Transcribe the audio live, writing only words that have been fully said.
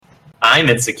I'm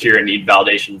insecure and need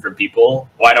validation from people,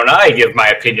 why don't I give my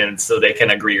opinions so they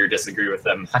can agree or disagree with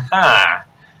them? Haha.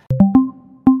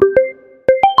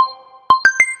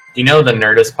 Do you know the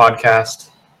Nerdist podcast?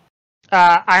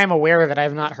 I am aware of it. I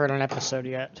have not heard an episode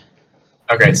yet.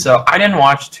 Okay, so I didn't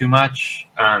watch too much.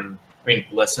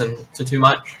 Listen to too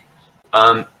much.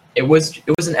 It was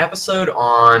an episode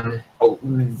on.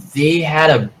 They had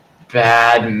a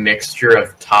bad mixture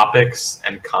of topics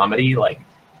and comedy. Like,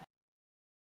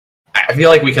 I feel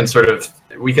like we can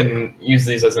use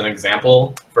these as an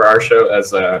example for our show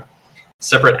as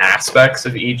separate aspects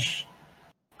of each.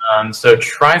 So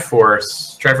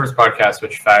Triforce podcast,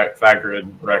 which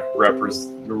Fagrid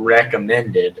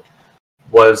recommended,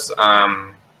 was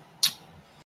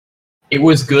it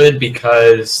was good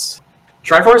because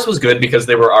Triforce was good because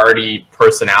they were already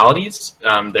personalities.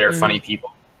 They're funny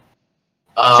people.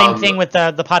 Same thing with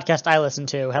the podcast I listen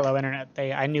to, Hello Internet.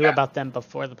 I knew about them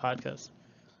before the podcast.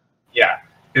 Yeah,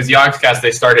 because Yogscast,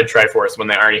 they started Triforce when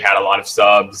they already had a lot of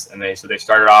subs, and they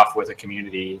started off with a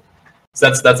community.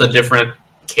 So that's a different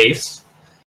case.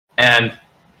 And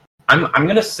I'm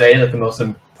gonna say that the most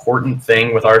important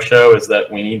thing with our show is that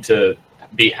we need to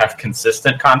have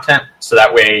consistent content, so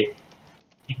that way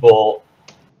people,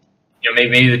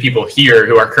 maybe the people here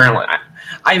who are currently,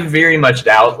 I very much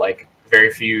doubt like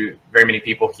very many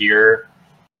people here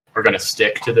are going to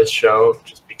stick to this show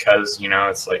just because,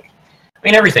 it's like,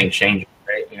 everything changes,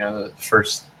 right? The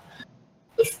first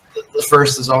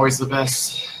is always the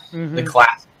best. Mm-hmm. The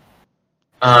class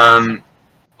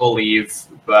will leave,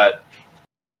 but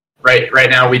right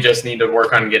now we just need to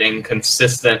work on getting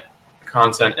consistent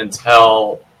content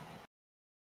until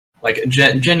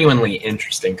genuinely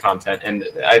interesting content. And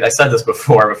I said this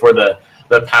before the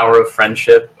power of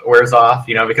friendship wears off,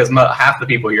 because half the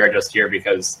people here are just here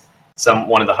because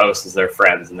one of the hosts is their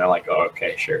friends, and they're like, oh,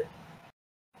 okay, sure.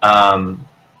 There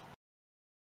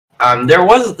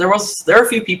are a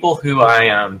few people who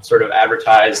I sort of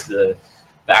advertised the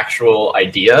actual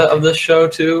idea of this show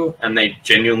to, and they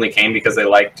genuinely came because they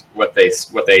liked what they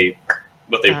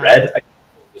read.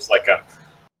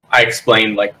 I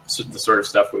explained the sort of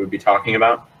stuff we would be talking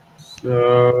about.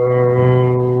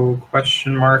 So,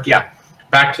 question mark? Yeah,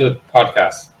 back to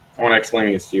podcasts. I want to explain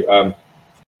these to you.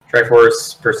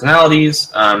 Triforce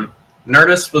personalities.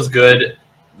 Nerdist was good.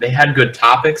 They had good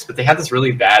topics, but they had this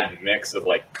really bad mix of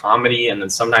comedy, and then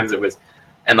sometimes it was,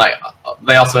 and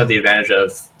they also had the advantage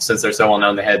of, since they're so well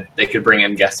known, they could bring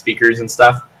in guest speakers and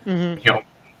stuff. Mm-hmm.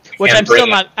 Which I'm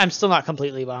still not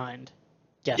completely behind.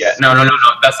 Yes. Yeah, no.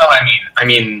 That's not what I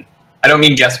mean. I don't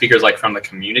mean guest speakers from the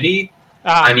community.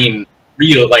 I mean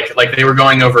real, they were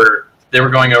going over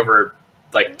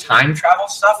time travel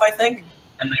stuff, I think,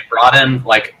 and they brought in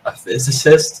a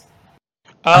physicist.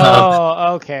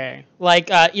 Oh, okay.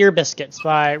 Ear Biscuits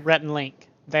by Rhett and Link.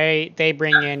 They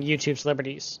bring in YouTube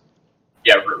celebrities.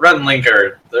 Yeah, Rhett and Link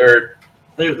they're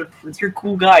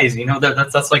cool guys.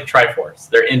 That's like Triforce.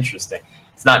 They're interesting.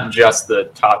 It's not just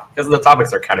the topic, because the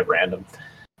topics are kind of random.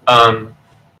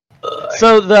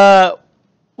 So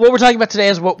what we're talking about today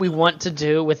is what we want to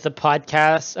do with the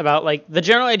podcast, about the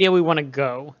general idea we want to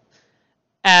go,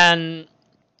 and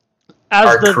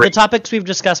as the topics we've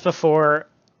discussed before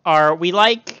are, we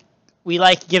like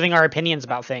giving our opinions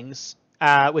about things,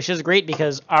 which is great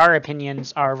because our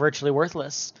opinions are virtually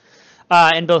worthless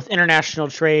in both international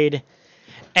trade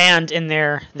and in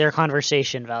their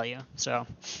conversation value. So.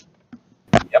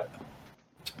 Yep.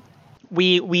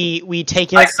 We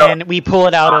take it and we pull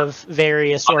it out of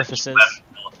various orifices.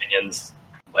 Opinions,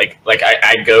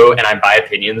 I go and I buy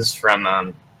opinions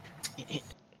from.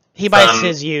 He buys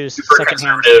his used super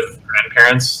conservative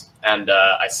grandparents, and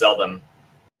I sell them in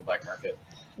the black market.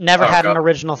 Never had an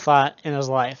original thought in his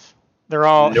life. They're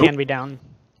all hand-me-down.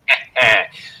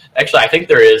 Actually, I think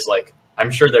there is I'm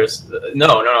sure there's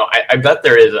no. I bet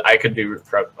there is. I could do.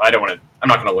 I don't want to. I'm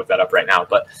not going to look that up right now,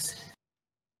 but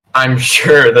I'm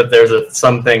sure that there's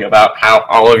something about how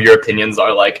all of your opinions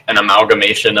are an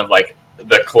amalgamation of a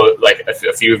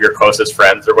few of your closest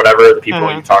friends or whatever, the people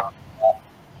you talk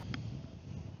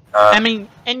about.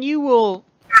 And you will.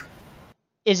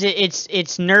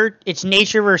 It's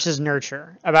nature versus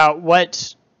nurture, about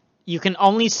what you can,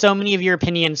 only so many of your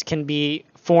opinions can be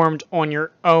formed on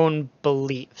your own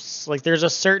beliefs. There's a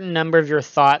certain number of your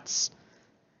thoughts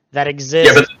that exist.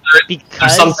 Yeah, but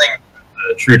there's something,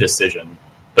 a true decision,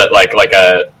 but like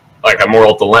a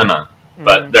moral dilemma. Mm-hmm.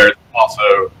 But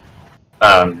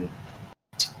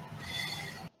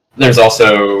there's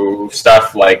also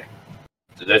stuff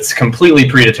that's completely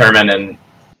predetermined and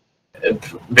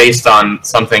based on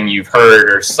something you've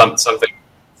heard or something,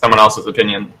 someone else's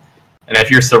opinion. And if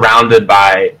you're surrounded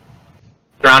by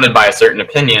surrounded by a certain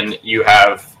opinion, you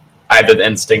have either the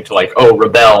instinct to like,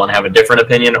 rebel and have a different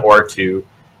opinion, or to,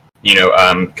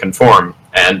 conform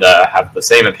and have the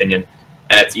same opinion.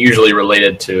 And it's usually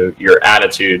related to your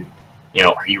attitude.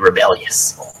 Are you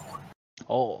rebellious?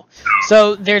 Oh,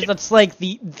 so that's like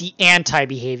the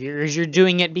anti-behavior, is you're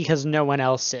doing it because no one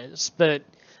else is. But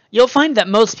you'll find that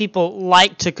most people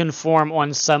like to conform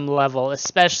on some level,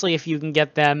 especially if you can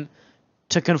get them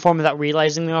to conform without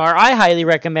realizing they are. I highly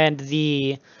recommend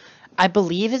I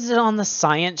believe is it on the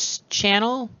Science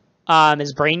Channel,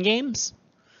 is Brain Games.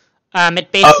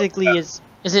 It basically is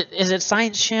it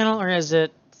Science Channel, or is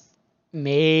it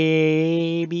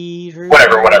maybe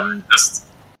whatever. Just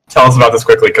tell us about this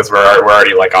quickly, because we're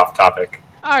already like off topic.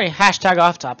 Alright, hashtag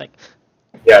off topic.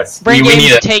 Yes. Brain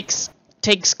Games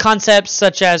takes concepts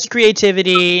such as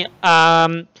creativity,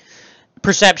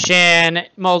 perception,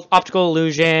 optical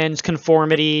illusions,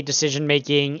 conformity, decision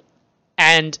making,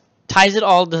 and ties it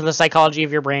all to the psychology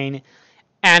of your brain.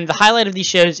 And the highlight of these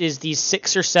shows is these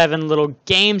 6 or 7 little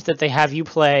games that they have you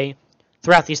play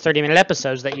throughout these 30-minute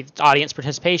episodes that you audience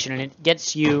participation, and it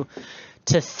gets you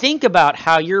to think about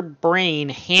how your brain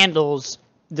handles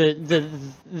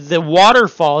the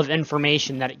waterfall of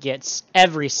information that it gets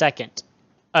every second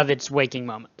of its waking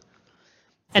moment.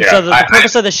 And so the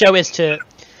purpose of the show is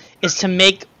to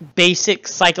make basic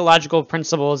psychological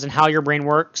principles and how your brain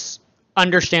works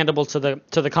understandable to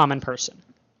the common person.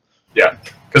 Yeah,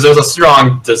 because there's a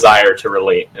strong desire to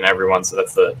relate in everyone, so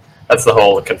that's the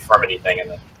whole conformity thing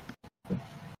in it.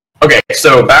 Okay,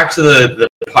 so back to the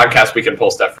podcast we can pull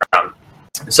stuff from.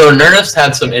 So Nerdist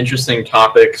had some interesting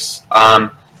topics. They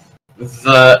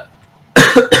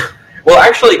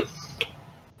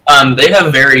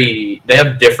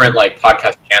have different like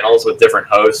podcast channels with different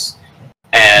hosts,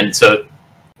 and so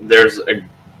there's a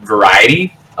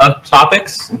variety of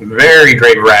topics, very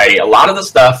great variety. A lot of the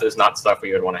stuff is not stuff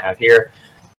we would want to have here,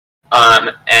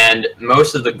 and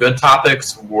most of the good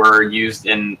topics were used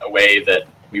in a way that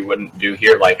we wouldn't do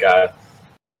here. Like,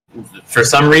 for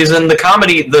some reason,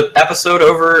 the episode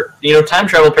over time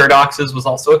travel paradoxes was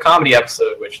also a comedy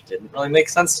episode, which didn't really make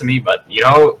sense to me. But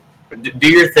do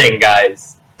your thing,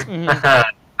 guys. Time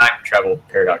travel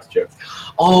paradox jokes.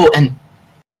 Oh, and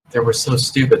they were so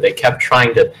stupid. They kept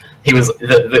trying to.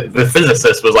 The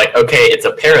physicist was like, okay, it's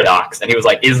a paradox, and he was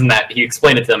like, isn't that? He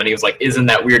explained it to them, and he was like, isn't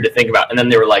that weird to think about? And then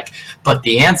they were like, but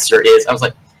the answer is. I was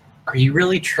like, are you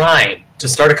really trying to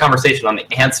start a conversation on the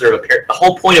answer of the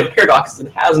whole point of a paradox is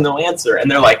it has no answer? And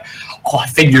they're like, oh, I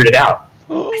figured it out.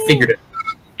 I figured it.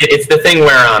 It's the thing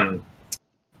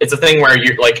where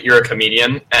you're a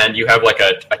comedian and you have like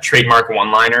a trademark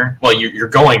one-liner. Well, you're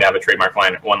going to have a trademark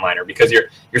one-liner because you're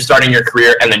starting your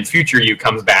career, and then future you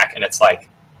comes back and it's like,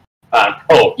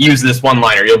 use this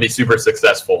one-liner, you'll be super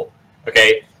successful.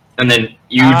 Okay. And then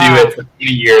you do it for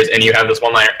 80 years, and you have this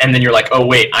one-liner, and then you're like, oh,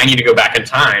 wait, I need to go back in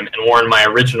time and warn my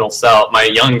original self, my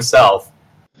young self,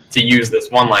 to use this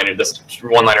one-liner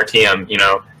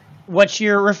TM, What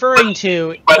you're referring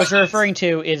to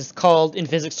is called, in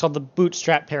physics, called the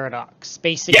bootstrap paradox.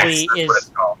 Basically,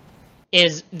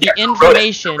 is the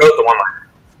information... I wrote the one-liner.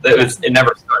 It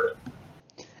never started.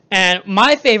 And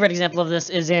my favorite example of this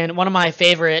is in one of my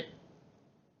favorite...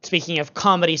 Speaking of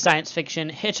comedy science fiction,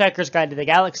 Hitchhiker's Guide to the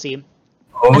Galaxy.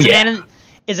 Oh,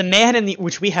 Is a man in the...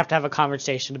 Which we have to have a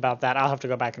conversation about that. I'll have to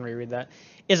go back and reread that.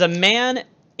 Is a man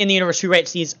in the universe who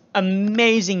writes these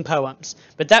amazing poems.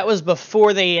 But that was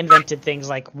before they invented things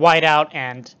like whiteout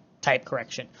and type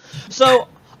correction. So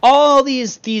all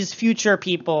these future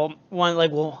people want,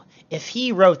 like, well, if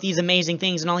he wrote these amazing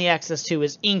things and all he has access to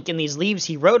is ink and these leaves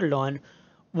he wrote it on,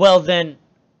 well then...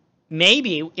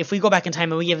 Maybe if we go back in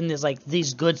time and we give him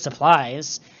these good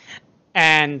supplies,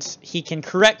 and he can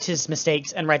correct his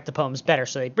mistakes and write the poems better.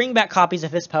 So they bring back copies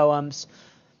of his poems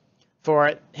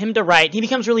for him to write. He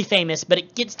becomes really famous, but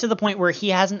it gets to the point where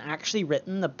he hasn't actually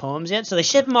written the poems yet. So they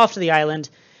ship him off to the island,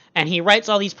 and he writes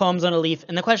all these poems on a leaf.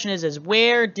 And the question is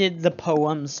where did the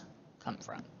poems come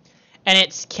from? And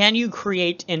it's, can you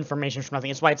create information from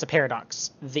nothing? It's why it's a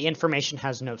paradox. The information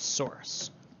has no source.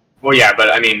 Well, yeah,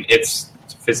 but I mean, it's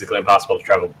physically impossible to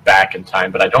travel back in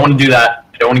time, but I don't want to do that.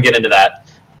 I don't want to get into that.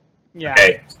 Yeah,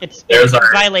 okay. It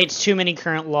violates too many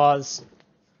current laws,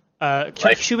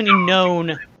 too many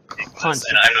known concepts.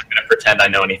 And I'm not going to pretend I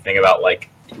know anything about,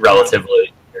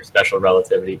 relativity or special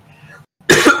relativity.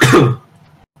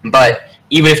 But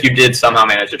even if you did somehow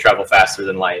manage to travel faster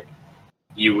than light,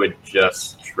 you would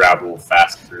just travel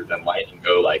faster than light and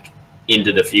go,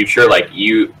 into the future.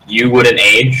 You wouldn't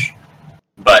age,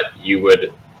 but you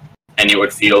would... And it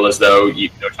would feel as though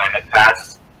no time had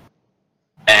passed.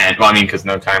 And, because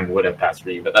no time would have passed for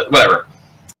you, but whatever.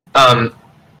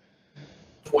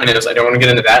 point is, I don't want to get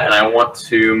into that, and I want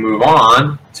to move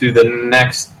on to the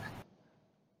next.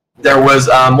 There was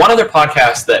one other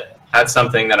podcast that had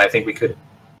something that I think we could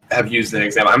have used an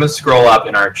example. I'm going to scroll up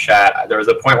in our chat. There was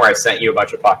a point where I sent you a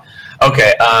bunch of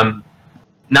Okay,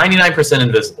 99%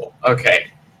 Invisible.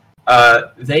 Okay.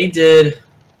 They did...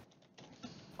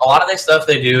 A lot of the stuff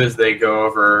they do is they go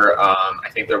over...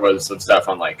 I think there was some stuff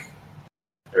on, like...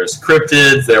 There's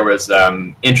cryptids, there was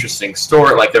interesting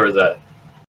story, like there was a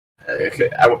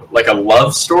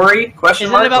love story, question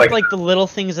Is mark? Is it about, like, the little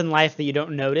things in life that you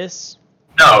don't notice?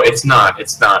 No, it's not.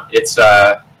 It's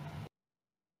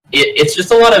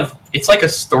just a lot of... It's like a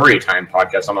story time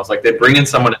podcast, almost. Like, they bring in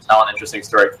someone to tell an interesting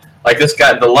story. Like, this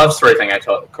guy, the love story thing I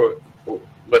told...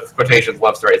 With quotations,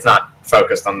 love story. It's not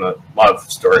focused on the love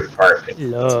story part.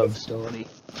 Love story.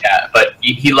 Yeah, but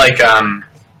he like,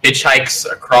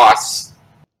 hitchhikes across...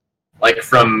 like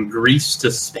from Greece to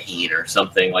Spain or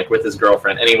something, like with his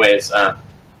girlfriend. Anyways, there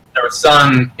was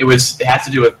some. It had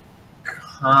to do with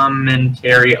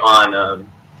commentary on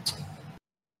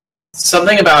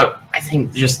something about, I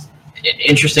think, just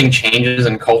interesting changes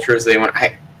in cultures they went.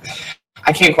 I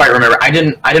can't quite remember. I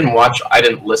didn't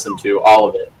listen to all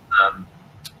of it.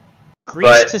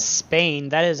 Greece to Spain.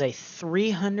 That is a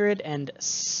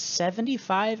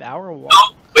 375-hour walk.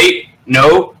 Oh, wait,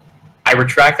 no, I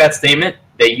retract that statement.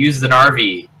 They used an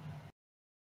RV.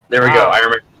 There we go. I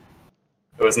remember.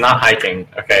 It was not hiking.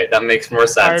 Okay, that makes more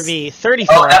sense. RV,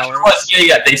 34 that's hours. What,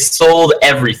 yeah. They sold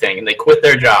everything, and they quit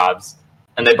their jobs,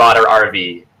 and they bought an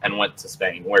RV and went to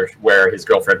Spain, where his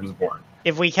girlfriend was born.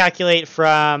 If we calculate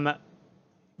from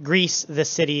Greece, the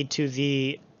city, to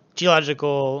the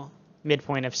geological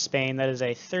midpoint of Spain, that is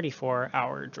a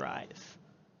 34-hour drive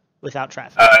without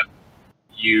traffic.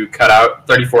 You cut out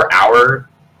 34-hour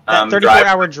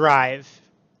 34-hour drive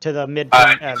to the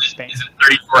midpoint of Spain. Is it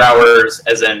 34 hours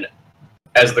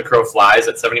as the crow flies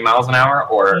at 70 miles an hour,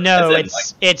 or no?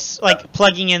 It's like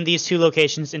plugging in these two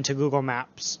locations into Google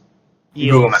Maps.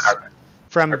 Google Maps. Okay.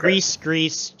 From Greece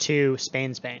to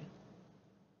Spain. Spain.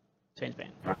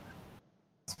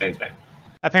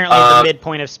 Apparently, the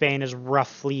midpoint of Spain is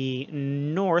roughly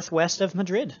northwest of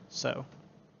Madrid. So,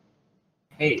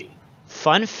 hey,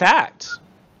 fun fact.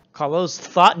 Call those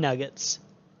thought nuggets.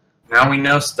 Now we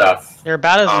know stuff. They're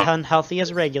about as unhealthy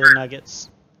as regular nuggets.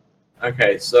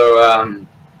 Okay, so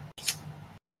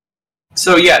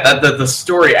yeah, the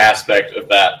story aspect of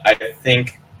that, I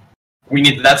think we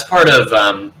need. That's part of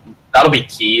that'll be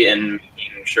key in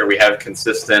making sure we have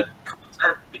consistent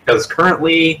content, because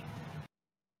currently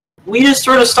we just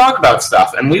sort of talk about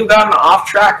stuff, and we've gotten off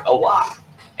track a lot,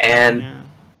 and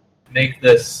make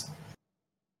this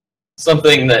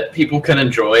something that people can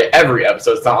enjoy every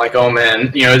episode. It's not like, oh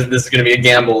man, this is going to be a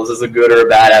gamble. Is this a good or a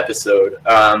bad episode?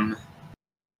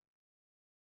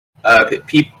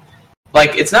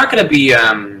 It's not going to be.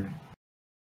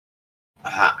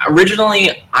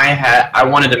 Originally, I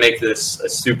wanted to make this a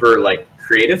super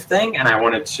creative thing, and I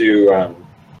wanted to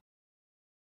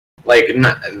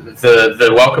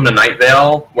the Welcome to Night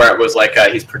Vale, where it was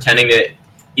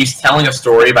he's telling a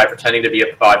story by pretending to be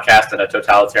a podcast in a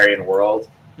totalitarian world.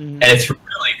 And it's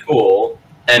really cool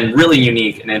and really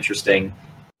unique and interesting,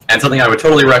 and something I would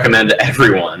totally recommend to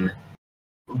everyone.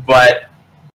 But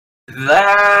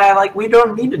we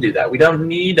don't need to do that. We don't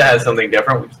need to have something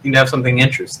different. We just need to have something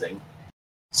interesting,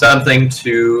 something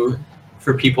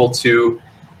for people to,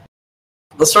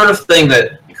 the sort of thing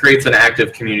that creates an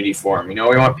active community forum. We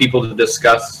want people to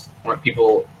discuss,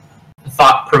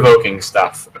 thought-provoking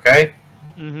stuff. Okay.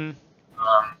 Mm-hmm.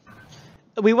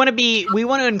 We want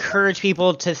to encourage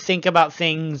people to think about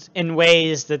things in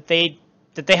ways that they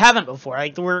haven't before.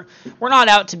 We're not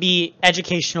out to be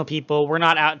educational people. We're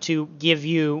not out to give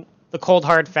you the cold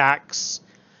hard facts.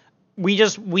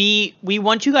 We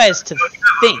want you guys to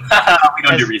think. We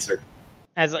don't do research.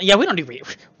 We don't do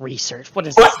research. What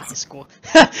is this high school?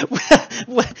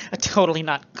 I'm totally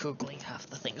not Googling half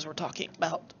the things we're talking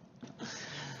about.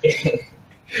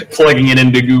 Plugging it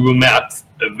into Google Maps,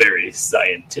 very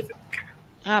scientific.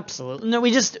 Absolutely. No,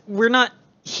 we're not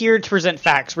here to present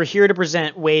facts. We're here to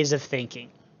present ways of thinking.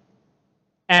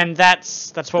 And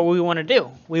that's what we want to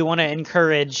do. We want to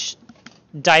encourage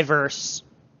diverse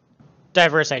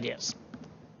ideas.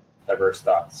 Diverse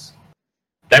thoughts.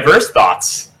 Diverse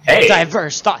thoughts. Hey.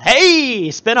 Diverse thought.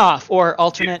 Hey, spin-off or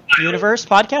alternate universe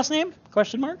podcast name?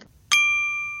 Question mark.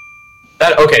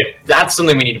 That's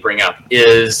something we need to bring up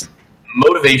is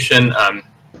motivation,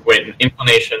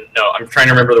 inclination. No, I'm trying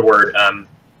to remember the word.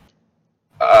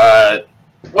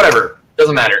 Whatever.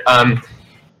 Doesn't matter.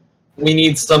 We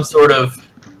need some sort of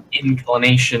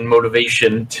inclination,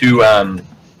 motivation to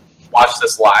watch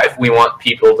this live. We want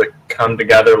people to come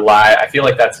together live. I feel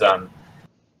like that's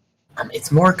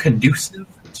it's more conducive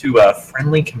to a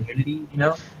friendly community, you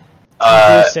know.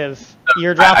 Conducive.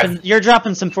 You're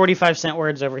dropping some 45-cent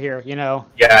words over here, you know.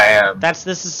 Yeah, I am.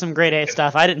 This is some grade A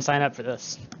stuff. I didn't sign up for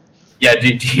this. Yeah, do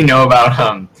you know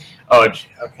about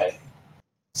okay.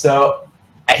 So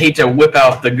I hate to whip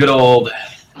out the good old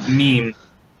meme,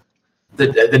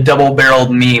 the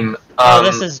double-barreled meme.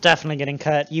 This is definitely getting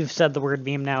cut. You've said the word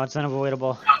meme now. It's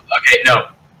unavoidable. Okay,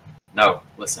 no.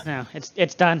 Listen. No,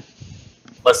 it's done.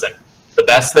 Listen. The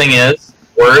best thing is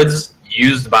words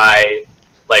used by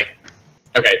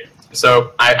Okay,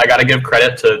 so I gotta give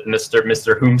credit to Mr.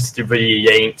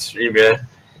 Whomstiviaint.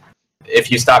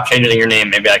 If you stop changing your name,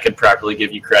 maybe I could properly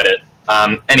give you credit.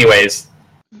 Anyways.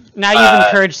 Now you've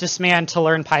encouraged this man to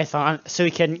learn Python so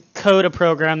he can code a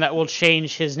program that will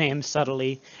change his name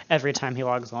subtly every time he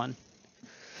logs on.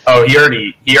 Oh, he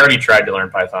already tried to learn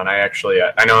Python. I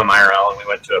know him IRL, and we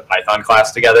went to a Python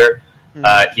class together.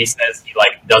 Mm-hmm. He says he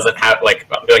doesn't have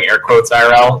I'm doing air quotes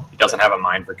IRL. He doesn't have a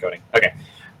mind for coding. Okay.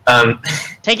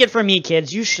 Take it from me,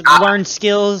 kids. You should learn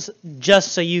skills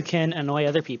just so you can annoy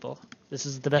other people. This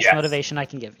is the best motivation I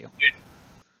can give you.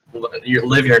 You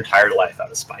live your entire life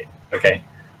out of spite. Okay.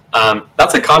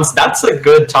 That's a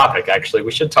good topic, actually.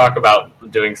 We should talk about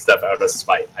doing stuff out of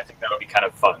spite. I think that would be kind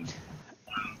of fun.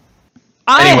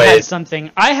 I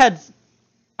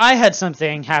had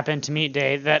something happen to me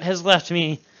today that has left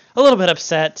me a little bit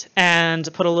upset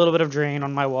and put a little bit of drain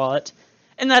on my wallet.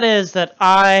 And that is that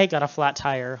I got a flat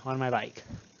tire on my bike.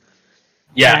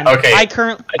 Yeah, and okay. I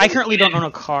currently don't own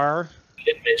a car. I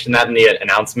didn't mention that in the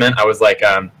announcement. I was like,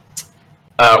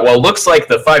 well, looks like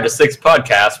the 5 to 6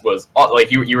 podcast was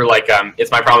you were like,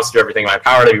 it's my promise to do everything in my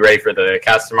power to be ready for the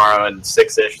cast tomorrow and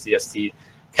 6-ish CST,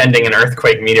 pending an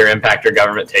earthquake, meteor impact, or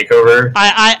government takeover.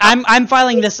 I'm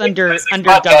filing this under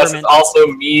government.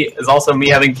 Is also me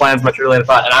having plans much earlier than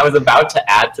thought, and I was about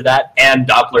to add to that and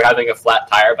Doppler having a flat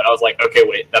tire, but I was like, okay,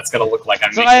 wait, that's gonna look like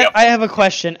I'm. So I have a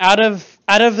question. Out of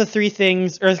the 3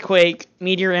 things, earthquake,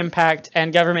 meteor impact,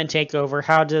 and government takeover,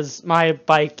 how does my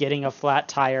bike getting a flat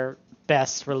tire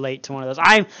best relate to one of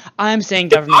those? I'm saying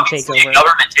government takeover.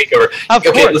 Government takeover. Of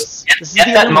course.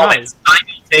 At that moment,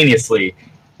 simultaneously,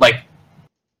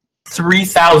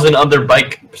 3,000 other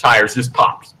bike tires just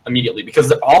popped immediately because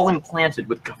they're all implanted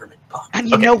with government bombs. And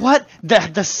you know what?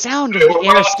 The sound of the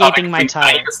air escaping my tire.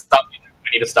 I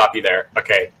need to stop you there.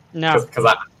 Okay. No. Because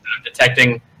I'm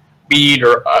detecting speed,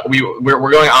 or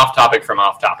we're going off topic from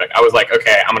off topic. I was like,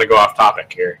 okay, I'm gonna go off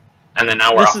topic here, and then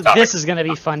now we're off topic. This is gonna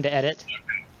be fun to edit,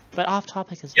 but off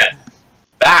topic is fun.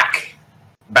 Back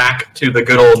to the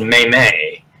good old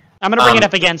May. I'm gonna bring it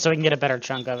up again so we can get a better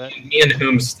chunk of it. Me and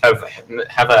Ooms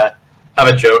have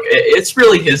a joke. It's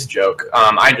really his joke.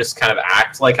 I just kind of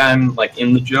act like I'm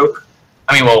in the joke.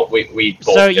 I mean, well, we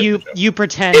both. So you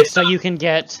pretend so you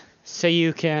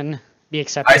can be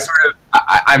accepted.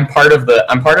 I'm part of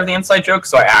the inside joke,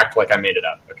 so I act like I made it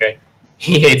up. Okay,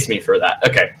 he hates me for that.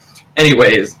 Okay.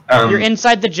 Anyways, you're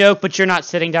inside the joke, but you're not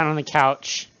sitting down on the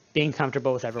couch being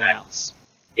comfortable with everyone else.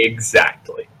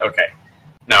 Exactly. Okay.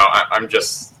 No, I'm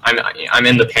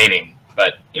in the painting,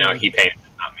 but he painted it,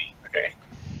 not me. Okay.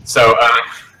 So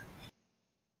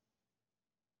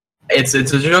it's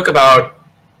a joke about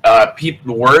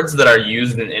words that are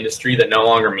used in industry that no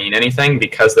longer mean anything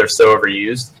because they're so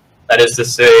overused. That is to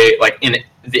say,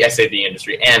 the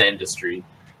industry, an industry.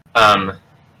 A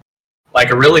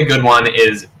really good one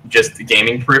is just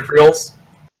gaming peripherals.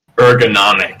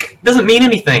 Ergonomic. It doesn't mean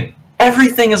anything.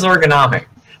 Everything is ergonomic.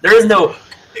 There is no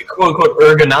quote-unquote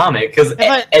ergonomic, because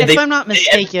if I'm not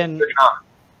mistaken,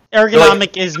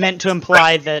 ergonomic is meant to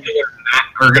imply that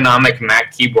ergonomic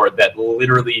Mac keyboard that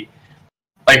literally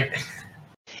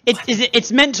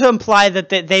it's meant to imply that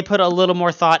they put a little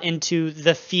more thought into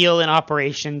the feel and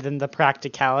operation than the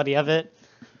practicality of it.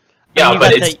 Yeah,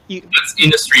 but it's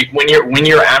industry. When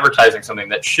you're advertising something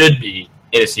that should be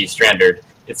industry standard,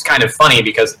 it's kind of funny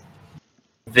because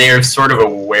they're sort of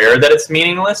aware that it's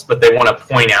meaningless, but they want to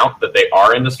point out that they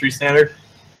are industry standard.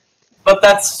 But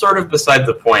that's sort of beside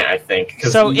the point, I think.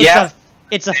 So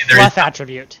it's a fluff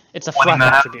attribute. It's a fluff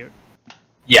attribute.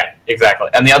 Yeah, exactly.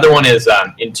 And the other one is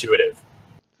intuitive.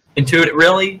 Intuitive,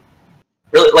 really,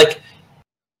 the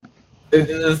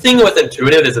thing with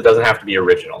intuitive is it doesn't have to be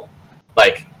original.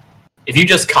 If you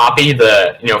just copy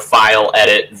the file,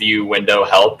 edit, view, window,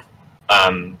 help,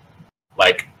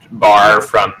 bar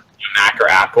from Mac or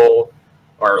Apple,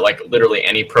 or literally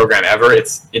any program ever,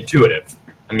 it's intuitive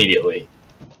immediately.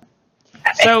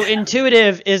 So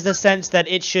intuitive is the sense that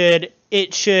it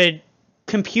should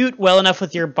compute well enough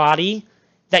with your body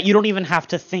that you don't even have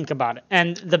to think about it.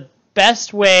 And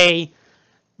best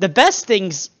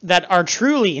things that are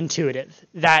truly intuitive,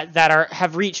 that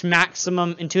have reached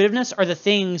maximum intuitiveness, are the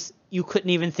things you couldn't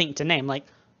even think to name, like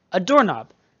a doorknob.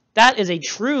 That is a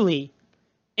truly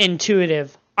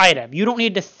intuitive item. You don't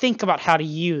need to think about how to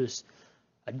use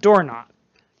a doorknob.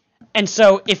 And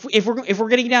so if we're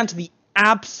getting down to the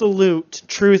absolute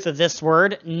truth of this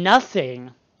word,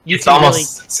 nothing is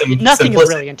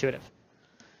really intuitive.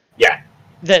 Yeah.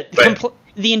 The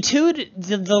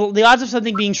odds of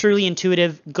something being truly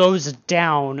intuitive goes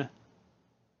down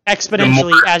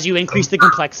exponentially as you increase the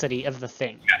complexity of the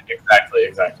thing. Yeah,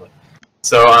 exactly.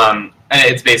 So, and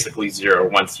it's basically zero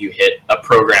once you hit a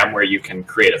program where you can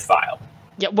create a file.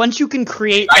 Yeah, once you can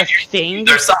create a thing...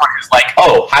 There's someone who's like,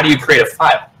 oh, how do you create a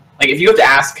file? Like, if you have to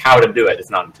ask how to do it,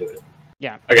 it's not intuitive.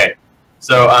 Yeah. Okay,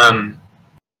 so,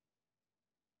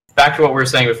 back to what we were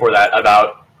saying before that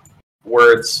about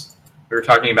words. We were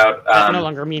talking about... that no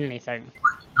longer mean anything. We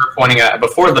were pointing at,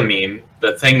 before the meme,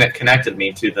 the thing that connected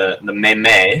me to the meme.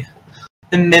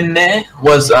 The meme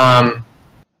was,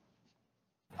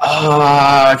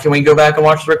 can we go back and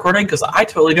watch the recording? Because I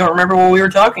totally don't remember what we were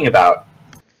talking about.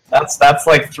 That's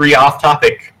like 3 off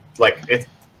topic. Like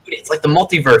it's like the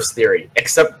multiverse theory,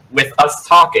 except with us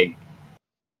talking.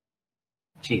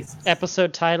 Jesus.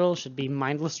 Episode title should be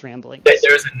Mindless Rambling.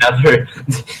 There's another.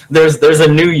 There's a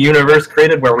new universe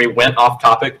created where we went off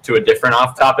topic to a different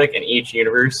off topic in each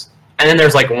universe, and then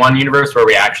there's like one universe where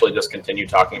we actually just continue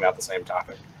talking about the same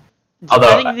topic. Although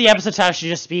I think the episode title should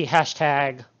just be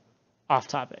hashtag off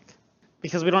topic,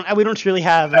 because we don't truly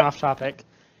have an off topic,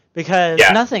 because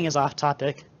nothing is off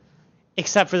topic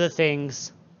except for the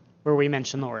things where we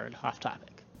mention the word off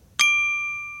topic.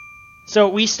 So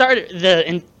we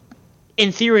started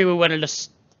in theory we wanted to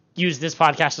use this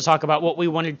podcast to talk about what we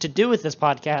wanted to do with this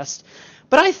podcast,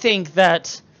 but I think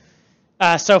that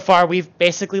so far we've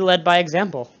basically led by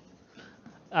example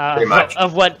pretty much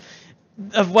of what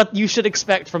you should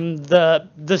expect from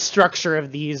the structure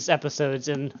of these episodes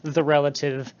in the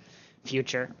relative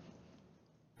future.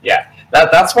 Yeah,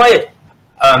 that's why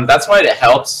it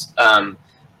helps.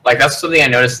 Like that's something I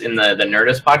noticed in the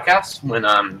Nerdist podcast when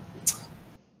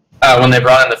they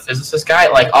brought in the physicist guy.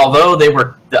 Like, although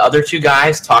the other 2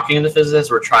 guys talking to the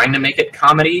physicist were trying to make it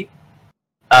comedy,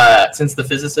 since the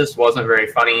physicist wasn't very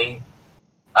funny.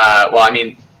 Well, I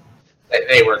mean,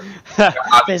 they were.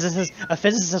 A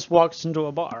physicist walks into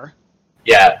a bar.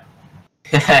 Yeah,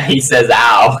 he says,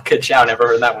 "Ow, ka-chow." Never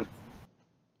heard that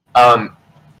one.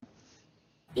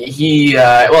 He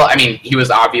was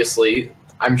obviously.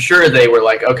 I'm sure they were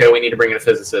like, okay, we need to bring in a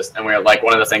physicist, and we were like,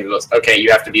 one of the things was, okay,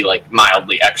 you have to be like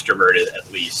mildly extroverted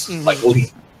at least, like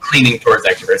leaning towards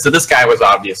extrovert. So this guy was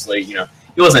obviously, he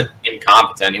wasn't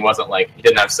incompetent. He wasn't like he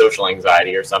didn't have social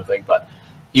anxiety or something, but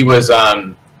he was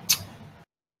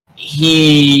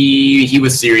he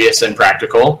was serious and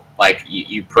practical. Like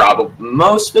you probably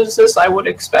most physicists I would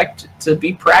expect to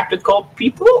be practical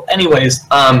people. Anyways,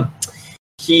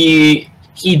 he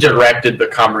directed the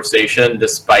conversation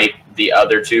despite the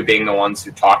other 2 being the ones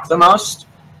who talked the most,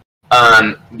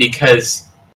 because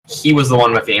he was the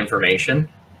one with the information.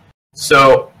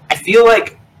 So I feel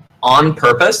like on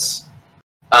purpose.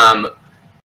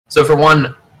 So for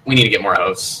one, we need to get more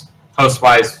hosts.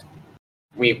 Host-wise,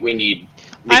 we need.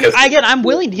 I'm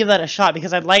willing to give that a shot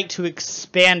because I'd like to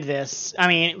expand this. I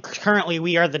mean, currently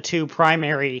we are the 2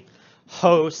 primary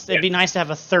hosts. It'd be nice to have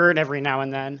a third every now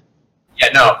and then. Yeah,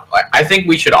 no, I think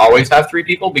we should always have 3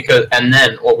 people and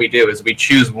then what we do is we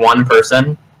choose one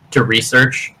person to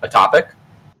research a topic,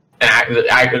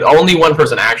 and only one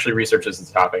person actually researches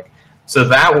the topic. So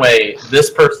that way, the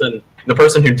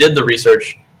person who did the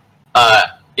research,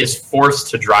 is forced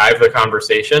to drive the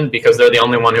conversation because they're the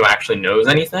only one who actually knows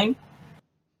anything.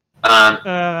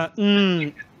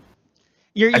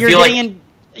 You're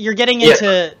getting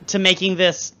into making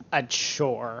this a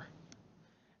chore.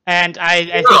 And I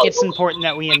think it's important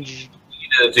that we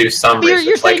do some research.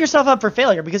 You're setting yourself up for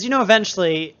failure because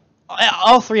eventually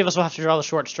all 3 of us will have to draw the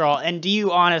short straw. And do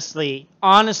you honestly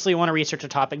want to research a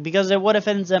topic? Because what if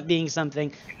it ends up being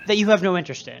something that you have no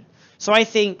interest in? So I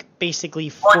think basically.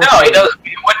 It wouldn't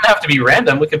have to be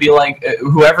random. We could be like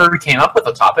whoever came up with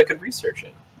a topic could research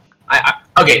it.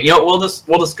 Okay, we'll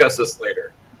discuss this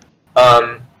later.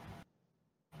 I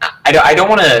don't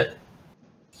want to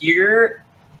hear.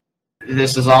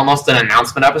 This is almost an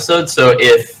announcement episode, so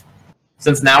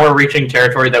since now we're reaching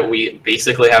territory that we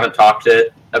basically haven't talked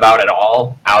about at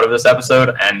all out of this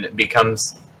episode, and it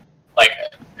becomes like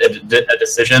a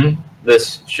decision,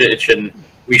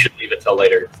 we should leave it till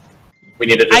later. We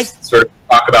need to just sort of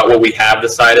talk about what we have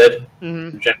decided.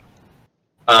 Mm-hmm.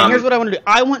 And here's what I want to do.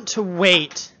 I want to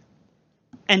wait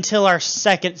until our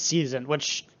second season,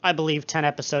 which I believe 10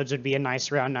 episodes would be a nice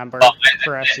round number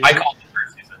for our season. I call it the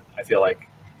first season.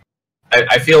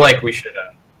 I feel like we should.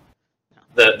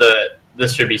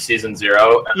 This should be season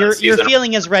 0. Your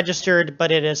feeling is registered,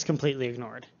 but it is completely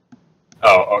ignored.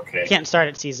 Oh, okay. You can't start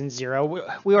at season 0.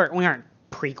 We aren't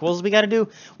prequels. We got to do.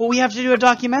 Well, we have to do a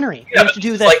documentary. Yeah, we have to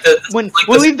do that when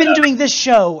we've been doing this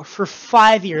show for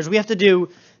 5 years. We have to do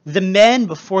The Men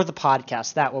Before the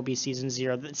Podcast. That will be season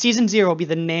 0. Season 0 will be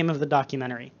the name of the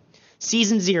documentary.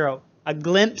 Season 0, a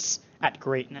glimpse at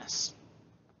greatness.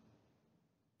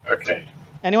 Okay.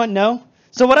 Anyone know?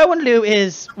 So what I want to do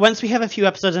is, once we have a few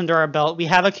episodes under our belt, we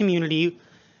have a community,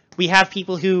 we have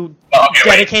people who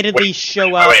dedicatedly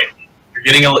show up. Wait.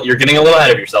 You're getting a little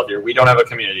ahead of yourself here. We don't have a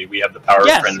community. We have the power of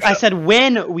friendship. Yes, I said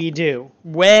when we do.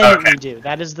 When we do.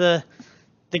 That is the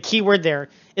key word there,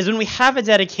 is when we have a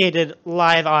dedicated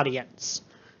live audience.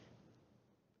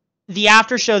 The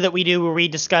after show that we do where we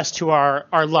discuss to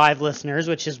our live listeners,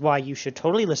 which is why you should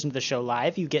totally listen to the show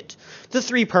live. You get the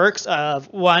 3 perks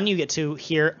of, 1, you get to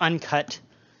hear uncut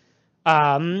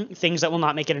things that will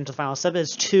not make it into the final sub.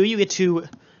 Is 2, you get to,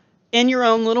 in your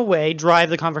own little way, drive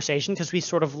the conversation because we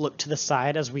sort of look to the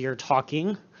side as we are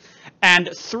talking. And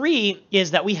 3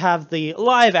 is that we have the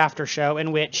live after show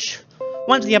in which,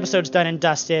 once the episode's done and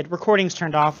dusted, recordings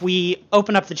turned off, we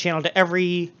open up the channel to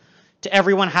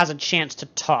everyone has a chance to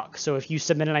talk. So if you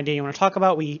submit an idea you want to talk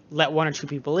about, we let 1 or 2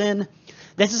 people in.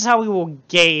 This is how we will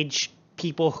gauge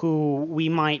people who we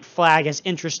might flag as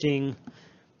interesting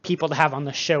people to have on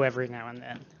the show every now and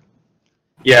then.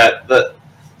 Yeah,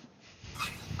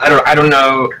 I don't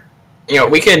know. You know,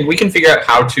 we can figure out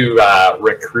how to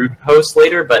recruit hosts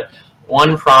later, but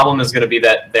one problem is going to be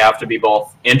that they have to be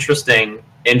both interesting,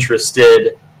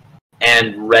 interested,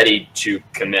 and ready to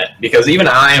commit. Because even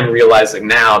I am realizing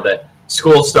now that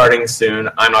school's starting soon.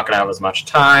 I'm not going to have as much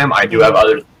time. I do have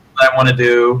other things I want to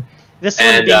do. This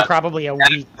would be probably a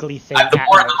weekly thing. The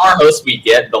more hosts we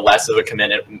get, the less of a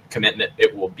commitment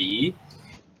it will be.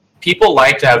 People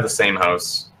like to have the same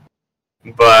hosts,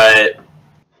 but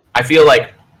I feel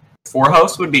like 4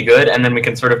 hosts would be good, and then we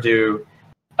can sort of do,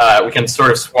 we can sort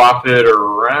of swap it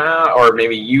around, or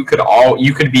maybe you could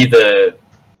be the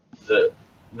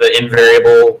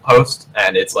invariable host,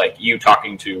 and it's like you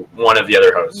talking to one of the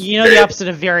other hosts. You know, the opposite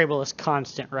of variable is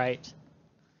constant, right?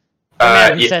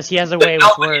 He says he has a way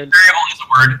with words. Invariable is a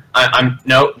word.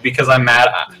 No, because I'm mad.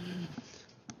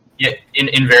 Yeah,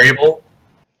 invariable,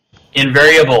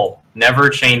 never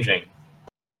changing.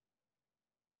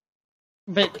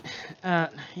 But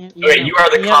you are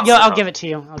the constant. I'll give it to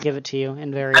you.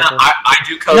 Invariable. I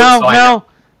do code. No.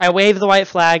 I wave the white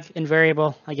flag.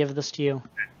 Invariable. I give this to you.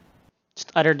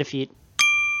 Just utter defeat.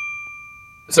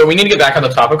 So we need to get back on the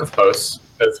topic of hosts,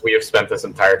 because we have spent this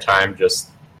entire time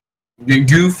just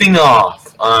goofing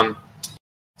off.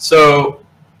 So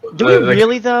do we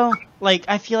really though? Like,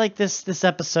 I feel like this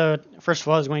episode, first of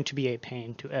all, is going to be a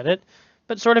pain to edit,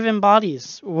 but sort of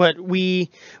embodies what we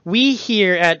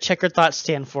here at Checkered Thoughts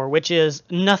stand for, which is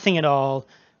nothing at all.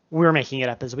 We're making it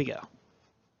up as we go.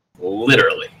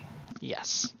 Literally.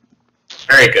 Yes.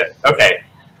 Very good. Okay.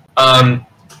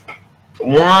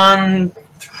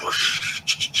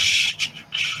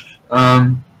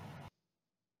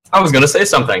 I was gonna say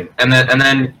something, and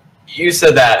then you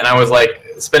said that, and I was like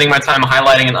spending my time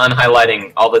highlighting and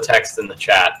unhighlighting all the text in the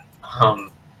chat.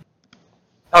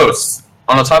 Hosts.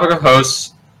 On the topic of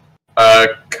hosts,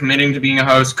 committing to being a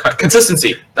host,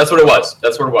 consistency. That's what it was.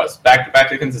 Back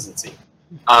to consistency.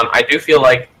 I do feel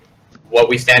like what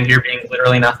we stand here being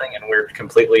literally nothing, and we're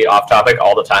completely off topic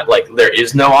all the time. Like, there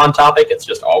is no on topic; it's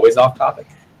just always off topic.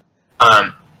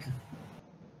 I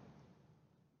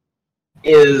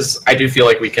do feel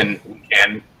like we can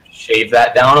shave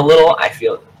that down a little. I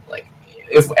feel like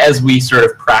as we sort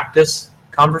of practice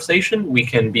conversation, we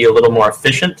can be a little more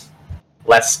efficient,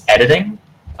 less editing,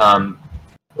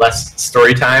 less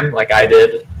story time like I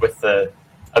did with the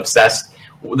Obsessed.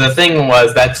 The thing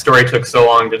was, that story took so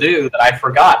long to do that I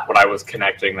forgot what I was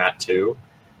connecting that to,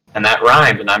 and that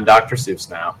rhymed, and I'm Dr. Seuss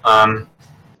now. I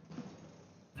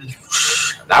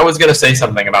was going to say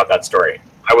something about that story.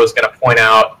 I was going to point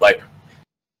out, like,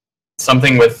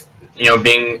 something with,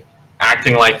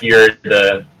 acting like you're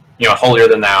the, holier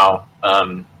than thou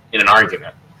in an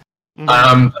argument. Mm-hmm.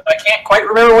 I can't quite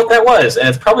remember what that was, and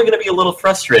it's probably going to be a little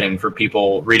frustrating for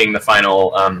people reading the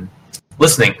final,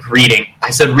 reading. I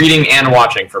said reading and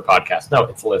watching for podcasts. No,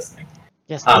 it's listening.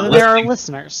 Yes, there are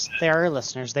listeners. They are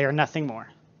listeners. They are nothing more.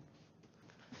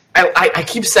 I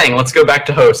keep saying let's go back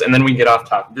to hosts, and then we get off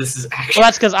topic. This is actually... Well,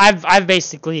 that's because I've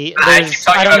basically... I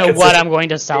don't know what I'm going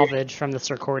to salvage from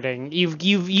this recording.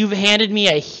 You've handed me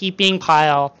a heaping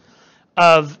pile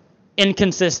of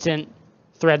inconsistent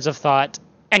threads of thought,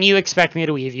 and you expect me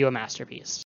to weave you a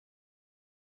masterpiece.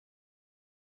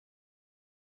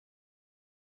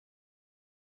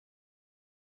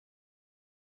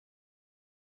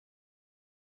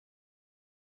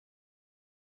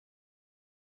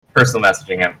 Personal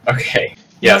messaging him. Okay.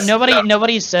 Yes.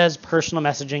 Nobody says personal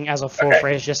messaging as a full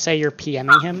phrase. Just say you're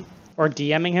PMing him or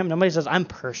DMing him. Nobody says I'm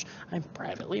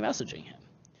privately messaging him.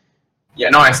 Yeah,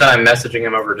 no, I said I'm messaging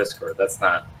him over Discord. That's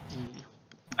not.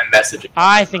 I'm messaging him.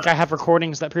 I think I have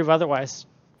recordings that prove otherwise.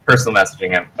 Personal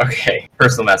messaging him. Okay.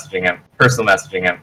 Personal messaging him. Personal messaging him.